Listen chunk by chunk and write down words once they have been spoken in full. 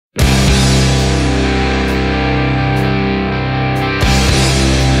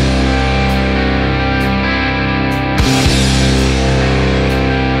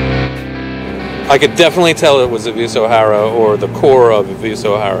I could definitely tell it was Aviso'Hara or the core of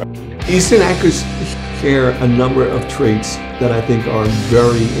Aviso'Hara. Eastern actors share a number of traits that I think are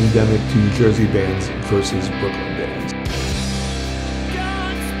very endemic to New Jersey bands versus Brooklyn bands.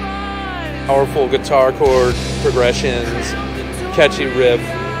 Powerful guitar chord progressions, catchy riff,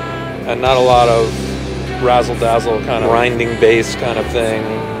 and not a lot of razzle-dazzle kind of grinding bass kind of thing.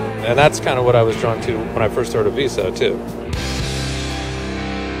 And that's kind of what I was drawn to when I first heard of Visa, too.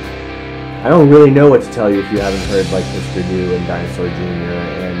 I don't really know what to tell you if you haven't heard like Mr. New and Dinosaur Jr.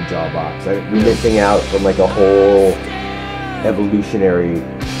 and Jawbox. You're missing out from like a whole evolutionary,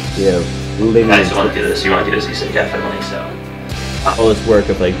 lineage. Guys, you want to do this? You want to do this? He said definitely. So all this work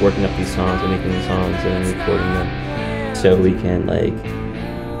of like working up these songs and making these songs and recording them, so we can like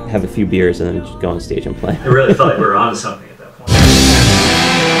have a few beers and then just go on stage and play. I really felt like we were on something.